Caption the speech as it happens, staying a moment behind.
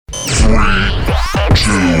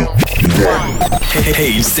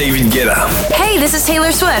Hey, it's David Guetta. Hey, this is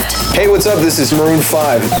Taylor Swift. Hey, what's up? This is Maroon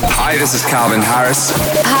 5. Hi, this is Calvin Harris.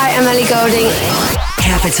 Hi, I'm Ellie Goulding.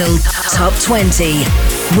 Capital Top 20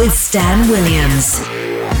 with Stan Williams.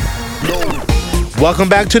 Welcome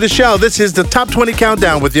back to the show. This is the Top 20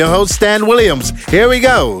 Countdown with your host, Stan Williams. Here we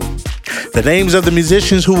go. The names of the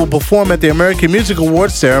musicians who will perform at the American Music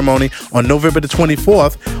Awards ceremony on November the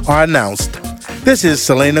 24th are announced. This is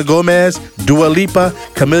Selena Gomez, Dua Lipa,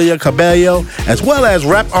 Camila Cabello, as well as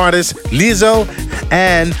rap artists Lizzo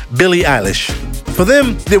and Billie Eilish. For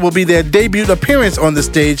them, there will be their debut appearance on the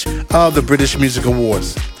stage of the British Music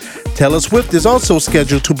Awards. Taylor Swift is also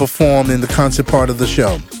scheduled to perform in the concert part of the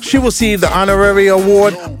show. She will receive the honorary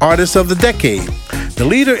award Artist of the Decade. The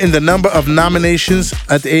leader in the number of nominations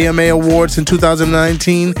at the AMA Awards in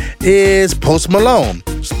 2019 is Post Malone.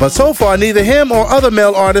 But so far, neither him or other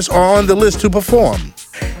male artists are on the list to perform.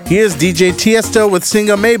 Here's DJ Tiesto with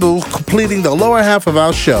singer Mabel completing the lower half of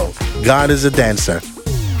our show. God is a Dancer.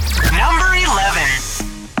 Number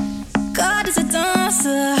 11. God is a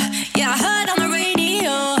dancer. Yeah, I heard on the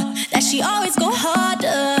radio that she always go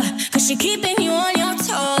harder, 'cause she keeping you on your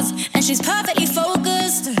toes, and she's perfectly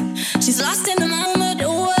focused. She's lost in the moment.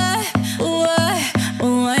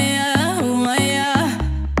 Yeah.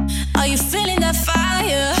 Are you feeling that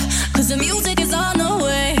fire? 'Cause the music is on the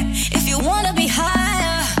way. If you wanna be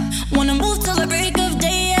higher, wanna move till the break of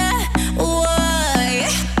day.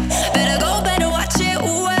 Better go, better watch it.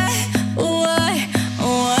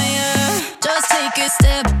 Just take it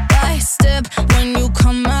step by step. When you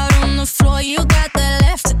come out on the floor, you got that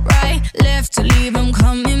left to right, left to leave 'em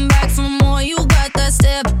coming back for more. You got that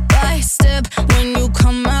step by step. When you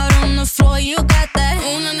come out on the floor, you got that.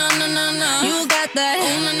 Oh no no no no no. You got that.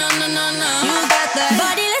 Oh no no no no no. You got that.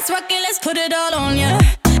 Body, let's rock it, let's put it all on ya.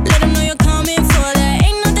 Let 'em know you're coming for that.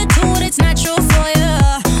 Ain't nothing to it, it's natural for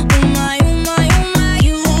ya. Oh my, oh my, oh my.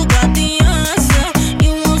 You got the answer.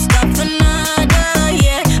 You won't stop for nada.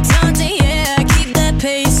 Yeah, time to keep that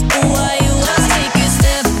pace. You just take it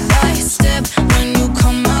step by step. When you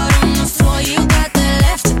come out on the floor, you got that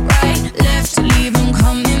left to right, left to leave 'em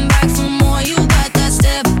coming back for more. You got that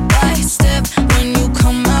step by step. When you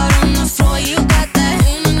come out on the floor, you got that.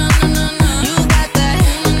 Oh no no no no. You got that.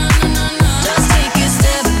 Oh no no no no. Just take it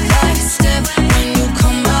step by step. When you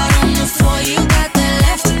come out on the floor, you got that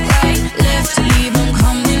left to right, left to leave 'em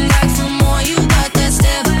coming back for more. You got that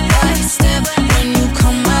step by step. When you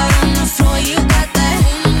come out on the floor, you got that.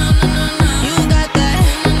 Oh no no no no. You got that.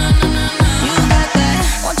 Oh no no no no. You got that.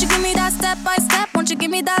 Won't you give me that step by step? Won't you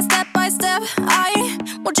give me that step by step?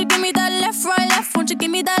 Won't you give me that left, right, left? Won't you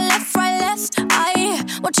give me that left, right, left?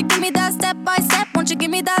 Won't you give me that step by step? Won't you give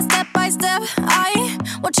me that step by step?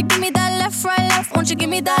 Won't you give me that left, right, left? Won't you give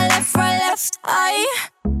me that left, right, left?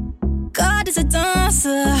 God is a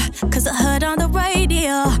dancer, 'cause I heard on the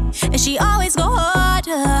radio, and she always go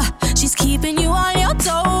harder. She's keeping you on your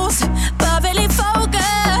toes, perfectly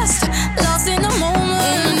focused, lost in the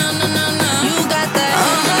moment. No, no, no, no. You got that.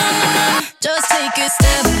 Just take it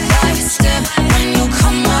step by step. When you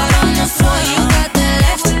come out on the floor, you got that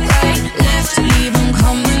left to right, left to leave 'em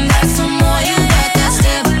coming back for more. You got that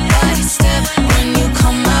step by step. When you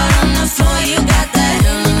come out on the floor, you got that.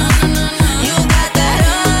 You got that.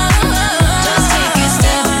 Just take it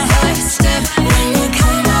step by step. When you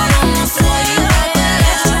come out on the floor, you got that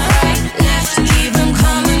left to right, left to leave 'em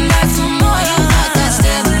coming back for more. You got that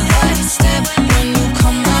step by step. When you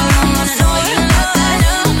come out on the floor, you got that.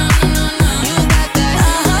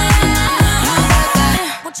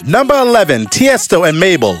 Number 11, Tiesto and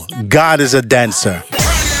Mabel, God is a Dancer.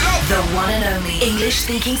 The one and only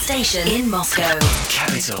English-speaking station in Moscow.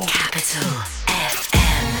 Capital FM.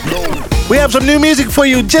 We have some new music for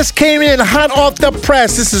you. Just came in hot off the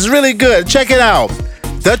press. This is really good. Check it out.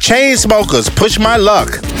 The Chainsmokers, Push My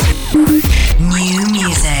Luck. New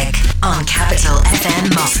music on Capital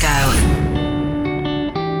FM Moscow.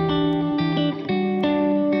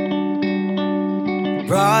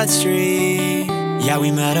 Broad Street, yeah,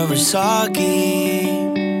 we met over sake.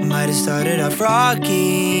 Might have started off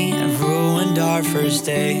rocky and ruined our first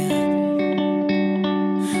date.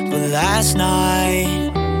 But last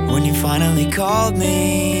night, when you finally called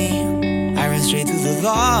me, I ran straight through the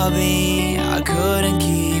lobby. I couldn't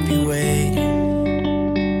keep you waiting.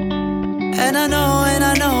 And I know, and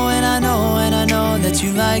I know, and I know, and I know that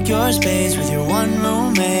you like your space with your one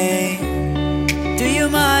roommate. Do you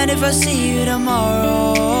mind if I see you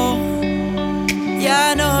tomorrow?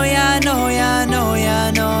 Yeah, I know, yeah, I know, yeah, I know, yeah,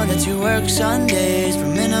 I know that you work Sundays for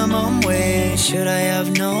minimum wage. Should I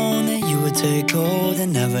have known that you would take hold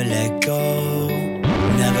and never let go?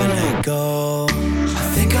 Never let go. I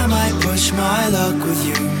think I might put push my luck with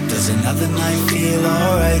you? Does another night feel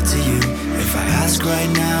alright to you? If I ask right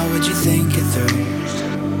now, would you think it through?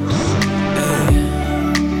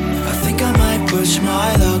 I think I might push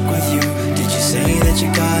my luck with you. Did you say that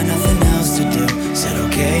you got nothing else to do? Said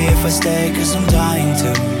okay if I stay, cause I'm dying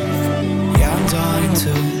to. Yeah, I'm dying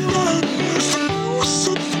to.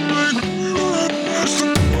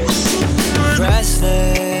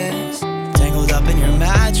 Restless, tangled up in your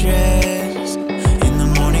mattress. In the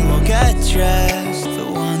morning we'll get dressed. The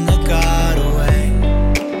one that got away.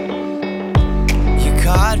 You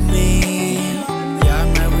caught me. Yeah,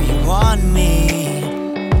 I'm right where you want me.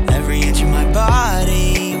 Every inch of my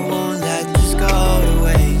body won't let this go to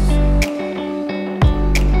waste.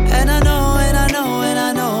 And I know, and I know, and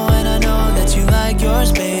I know, and I know that you like your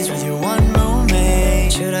space with your one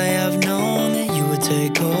roommate. Should I have known that you would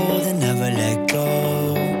take hold and never let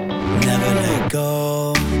go, never let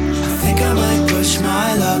go? I think I might push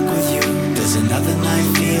my luck with you. Does another night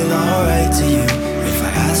feel alright to you? If I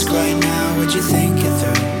ask right now, would you think it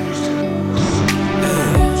through?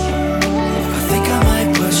 I think I might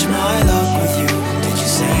push my luck with you. Did you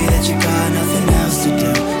say that you got nothing else to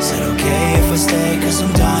do? Said okay if I stay, cause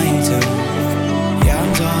I'm dying to. Yeah,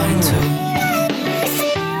 I'm dying to.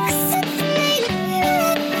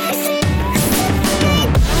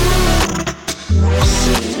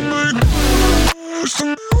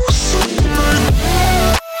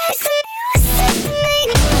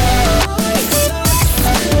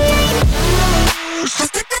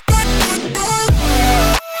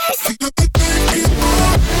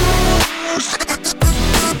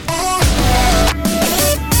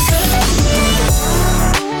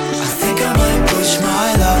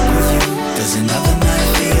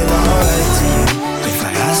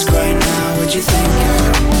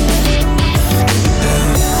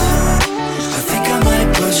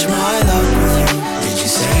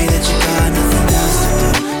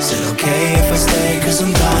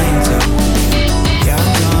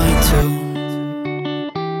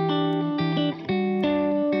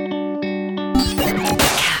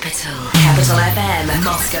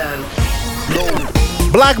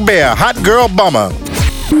 Black Bear, Hot Girl Bummer.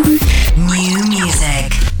 New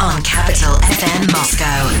music on Capital FM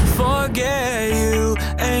Moscow. Forget you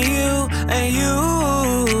and you and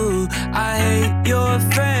you. I hate your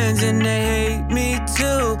friends and they hate me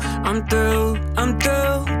too. I'm through, I'm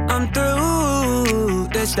through, I'm through.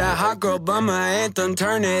 This that hot girl bummer anthem.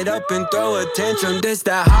 Turn it up and throw a tantrum. This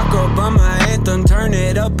that hot girl bummer anthem. Turn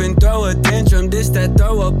it up and throw a tantrum. This that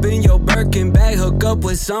throw up in your Birkin bag. Hook up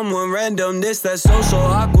with someone random. This that social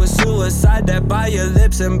awkward suicide. That by your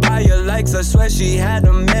lips and by your likes. I swear she had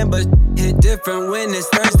a man, but hit different when it's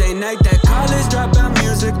Thursday night. That college dropout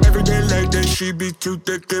music every day like that. She be too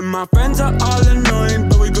thick and my friends are all annoying,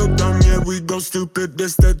 but we go dumb, yeah, we go stupid.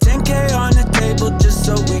 This the 10K on the table just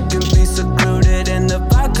so we can be secluded. And the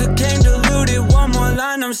vodka came diluted. One more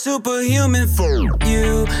line, I'm superhuman for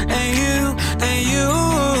you and you and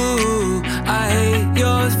you. I hate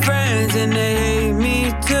your friends and they hate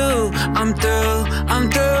me too. I'm through, I'm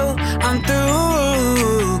through, I'm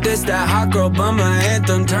through. This that hot girl bummer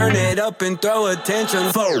anthem. Turn it up and throw a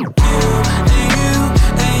tantrum for you and you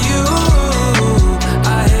and you.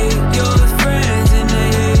 I hate your friends and they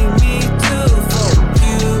hate me too. For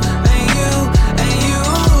you and you and you.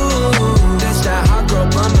 This that hot girl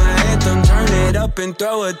bummer anthem. Turn it up and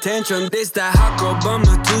throw a tantrum. This that hot girl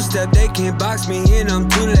bummer two-step. They can't box me in, I'm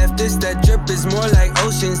too left. This that drip is more like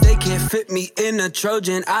oceans. They can't fit me in a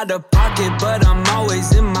Trojan. Out of pocket, but I'm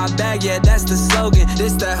always in my bag. Yeah, that's the slogan.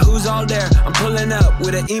 This that who's all there. I'm pulling up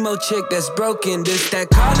with an emo chick that's broken. This that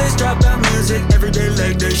college dropout music every day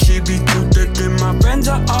like that. She be too thick and my friends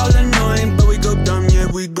are all annoying, but we go dumb, yeah,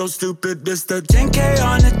 we go stupid. This the 10K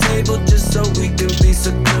on the table just so we can be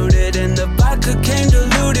secluded. And the vodka came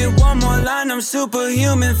diluted. One more line, I'm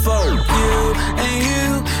superhuman for you and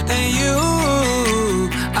you and you.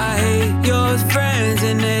 I hate your friends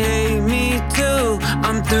and they hate me too.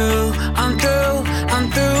 I'm through, I'm through, I'm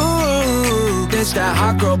through. This that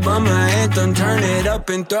hot girl bummer anthem. Turn it up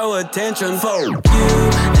and throw a tantrum for you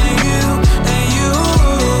and you and you.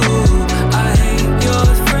 I hate your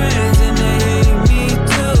friends and they hate me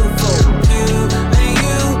too. For you and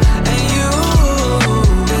you and you.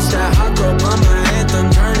 This that hot girl bummer anthem.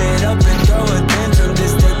 Turn it up and throw a tantrum.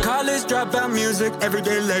 This that college dropout music every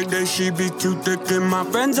day like that. She be too thick and my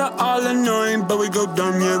friends are all annoying, but we go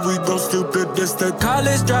dumb, yeah, we go stupid. This the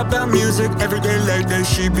college dropout music every day like that.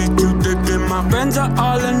 She be too thick and my friends are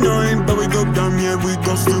all annoying, but we go dumb, yeah, we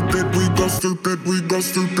go stupid, we go stupid, we go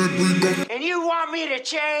stupid, we go. And you want me to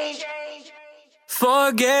change?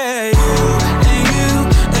 Forget you and you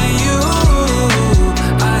and you.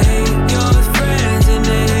 I hate your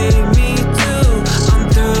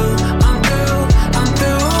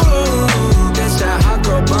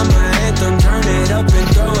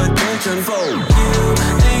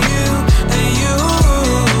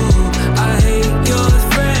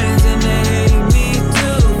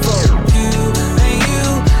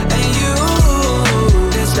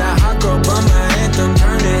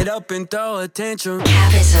and throw attention.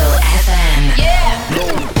 Capital FM.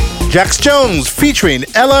 Yeah. Jax Jones featuring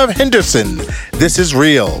Ella Henderson. This is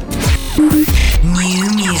real. New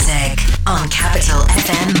music on Capital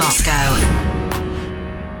FM Moscow.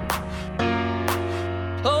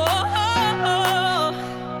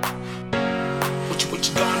 What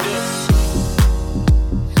you gonna do?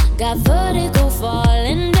 Got vertigo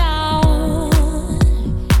falling down,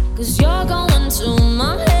 'cause you're going to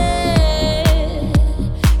my head.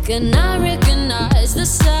 Can I recognize the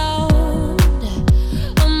sound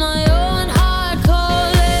of my own heart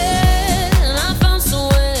calling? And I found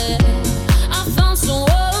somewhere, I found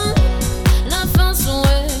someone, and I found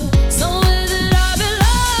somewhere that I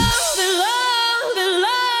belong, belong,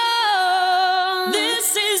 belong. This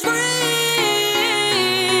is real.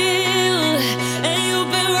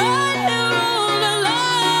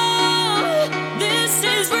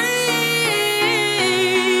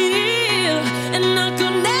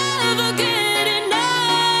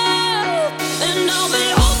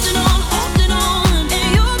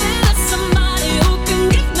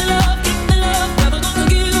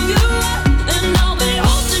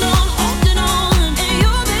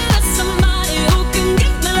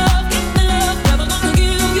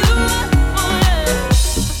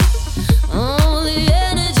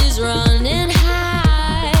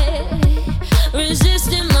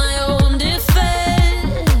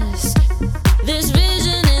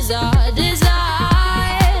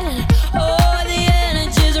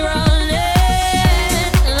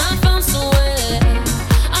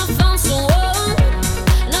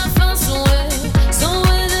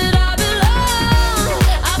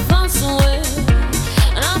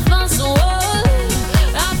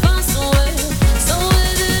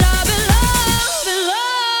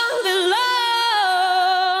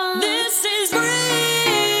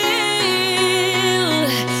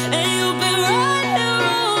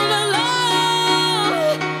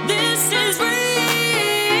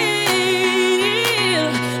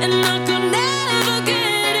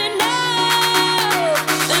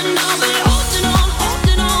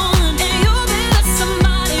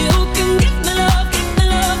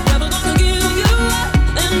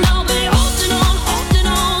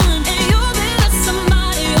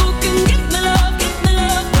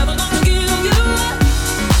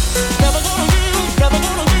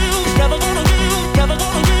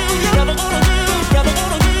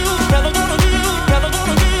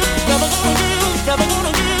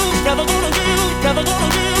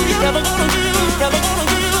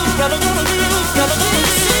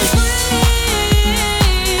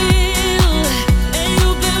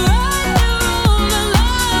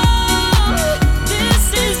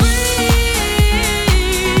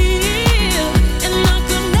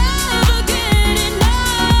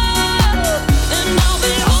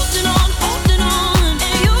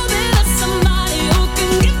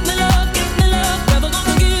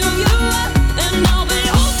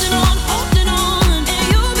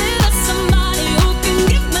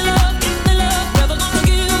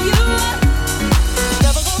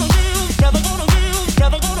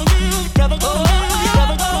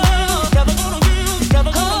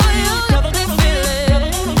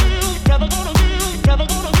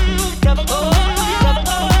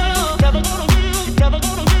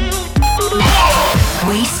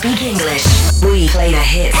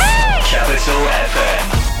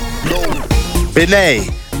 Benay,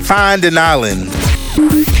 Find an Island.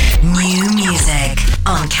 New music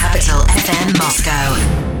on Capital FM Moscow.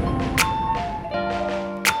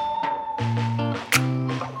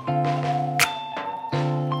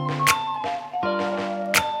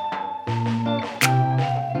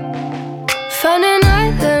 Found an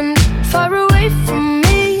island far away from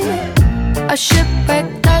me, a shipwreck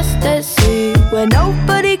past the sea, where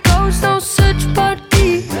nobody goes, no search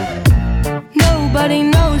party. Nobody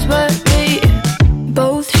knows but me.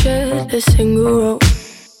 Both shared a single rope,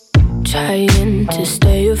 trying to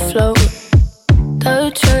stay afloat.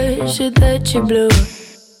 The treasure that you blew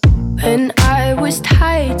when I was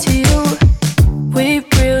tied to you, we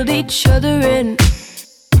reeled each other in,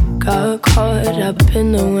 got caught up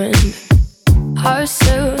in the wind. Our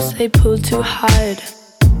sails, they pulled too hard,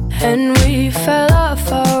 and we fell off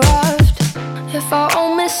our raft. If our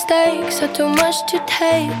own mistakes are too much to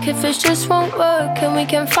take, if it just won't work and we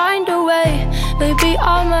can find a way, maybe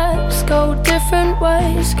our maps go different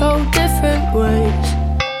ways, go different ways.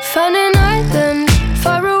 Found an island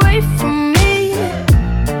far away from me,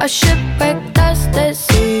 a shipwreck past the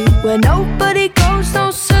sea, where nobody goes, no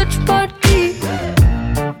search party.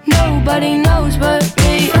 Nobody knows but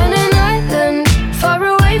me. Found an island far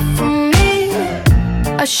away from me,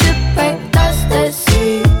 a shipwreck past the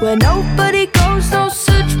sea, where nobody goes, no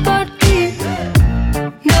search party.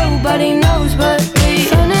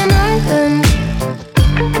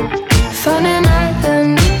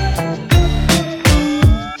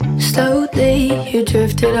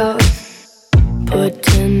 it up,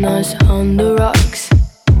 putting us on the rocks.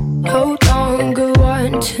 No longer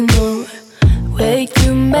want to know where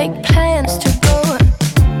you make plans to go.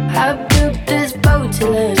 I built this boat to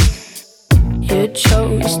last. You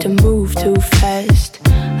chose to move too fast.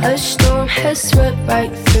 A storm has swept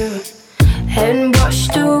right through and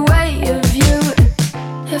washed away your view.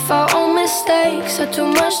 If our own mistakes are too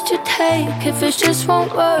much to take, if it just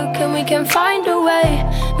won't work and we can find a way,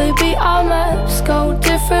 maybe our maps go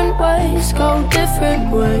different ways, go different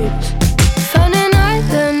ways. Find an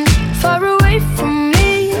island far away from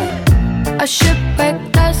me, a shipwreck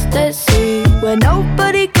that's the sea, where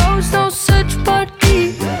nobody goes, no search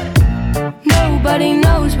party. Nobody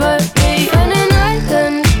knows but me. Find an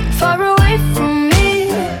island far away from me,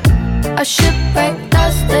 a shipwreck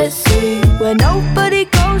that's the sea, where nobody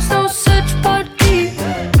goes, no search party.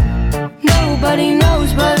 Nobody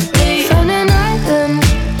knows but me. Find an island,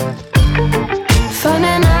 find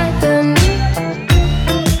an island.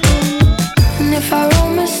 And if our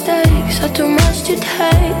own mistakes are too much to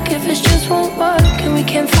take, if it just won't work and we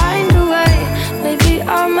can't find a way, maybe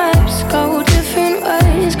our maps go different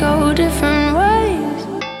ways, go different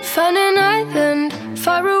ways. Find an island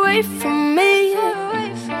far away from me,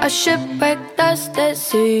 a shipwreck that's the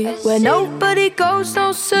sea, where nobody goes,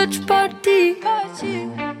 no search party.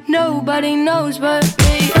 Nobody knows but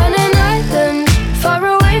me. Find an island far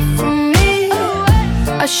away from me,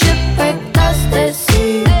 a shipwreck that's the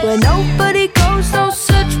sea, where nobody goes, no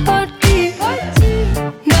search party.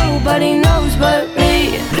 Nobody knows but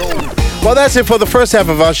me. Well, that's it for the first half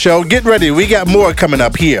of our show. Get ready. We got more coming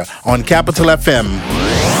up here on Capital FM.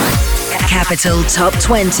 Capital Top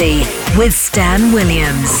 20 with Stan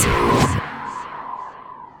Williams.